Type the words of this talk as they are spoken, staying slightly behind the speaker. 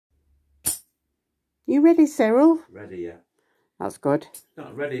You ready, Cyril? Ready, yeah. That's good. It's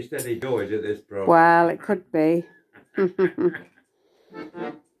not ready, steady, go, is it, this program? Well, it could be. Gonna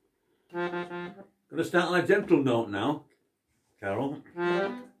start on a gentle note now, Carol.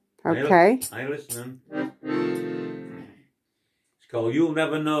 Okay. Are you listening? It's called You'll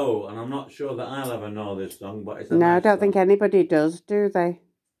Never Know, and I'm not sure that I'll ever know this song, but it's a No, nice I don't song. think anybody does, do they?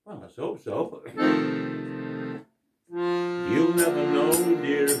 Well, let's hope so. You'll never know,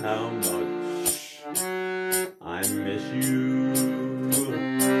 dear, how much I miss you.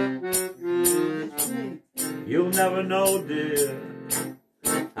 You'll never know, dear,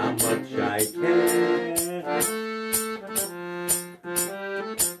 how much I care.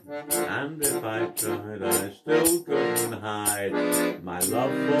 And if I tried, I still couldn't hide my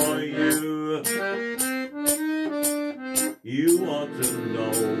love for you. You ought to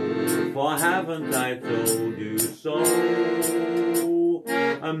know, for haven't I told you so?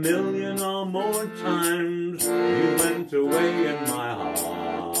 A million or more times you went away and my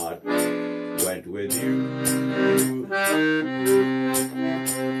heart went with you.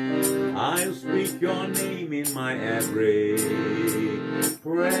 I'll speak your name in my every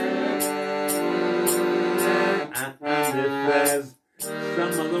prayer. And if there's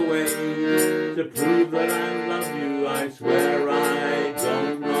some other way to prove that I love you, I swear I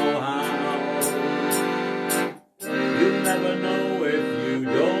don't know how. You'll never know if you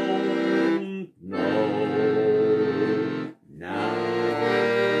don't know now.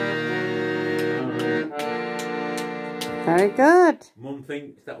 Very good. Mum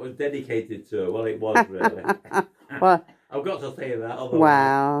thinks that was dedicated to her. Well, it was really. Well, I've got to say that. Otherwise,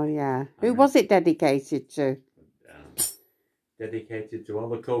 well, yeah. Who was it dedicated to? Dedicated to all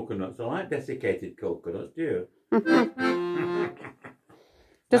the coconuts. I like desiccated coconuts, do you?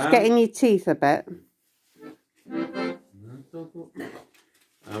 Just getting your teeth a bit. And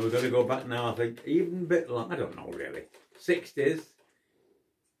we're going to go back now, I think, even a bit long. I don't know, really. 60s.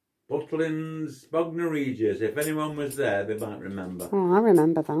 Butlins, Bognor Regis. If anyone was there, they might remember. Oh, I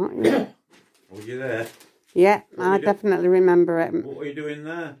remember that, yeah. Were you there? Yeah, I definitely remember it. What were you doing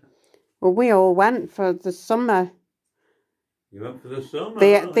there? Well, we all went for the summer. You went for the summer?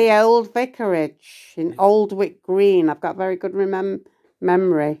 The old vicarage in Oldwick Green. I've got very good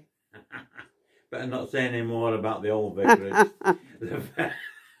memory. Better not say any more about the old vicarage.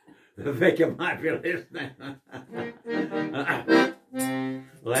 The vicar might be listening.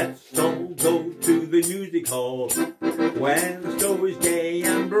 Let's all go to the music hall where the show is gay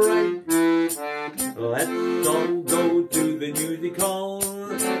and bright. Let's all go to the music hall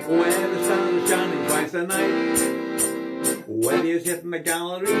where the sun is shining twice a night. Whether you sit in the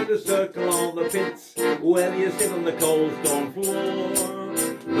gallery, the circle, or the pits, whether you sit on the cold stone floor,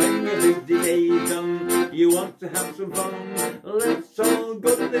 when your busy day is done, you want to have some fun, let's all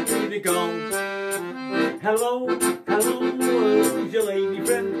go to the music hall. Hello, hello, who's your lady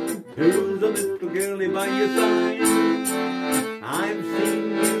friend? Who's a little girlie by your side? I've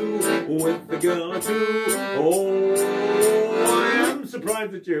seen you with a girl or two. Oh, I am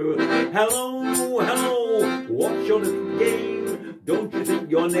surprised at you. Hello, hello, what's your little game? Don't you think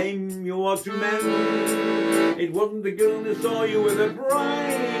your name, you are two men? It wasn't the girl that saw you with a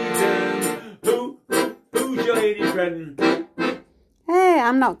Brighton. Who's your lady friend? Hey,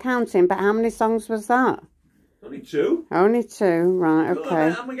 I'm not counting, but how many songs was that? Only two. Only two, right,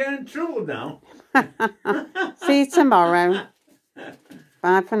 okay. I'm getting in trouble now. See you tomorrow.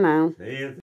 Bye for now. See you.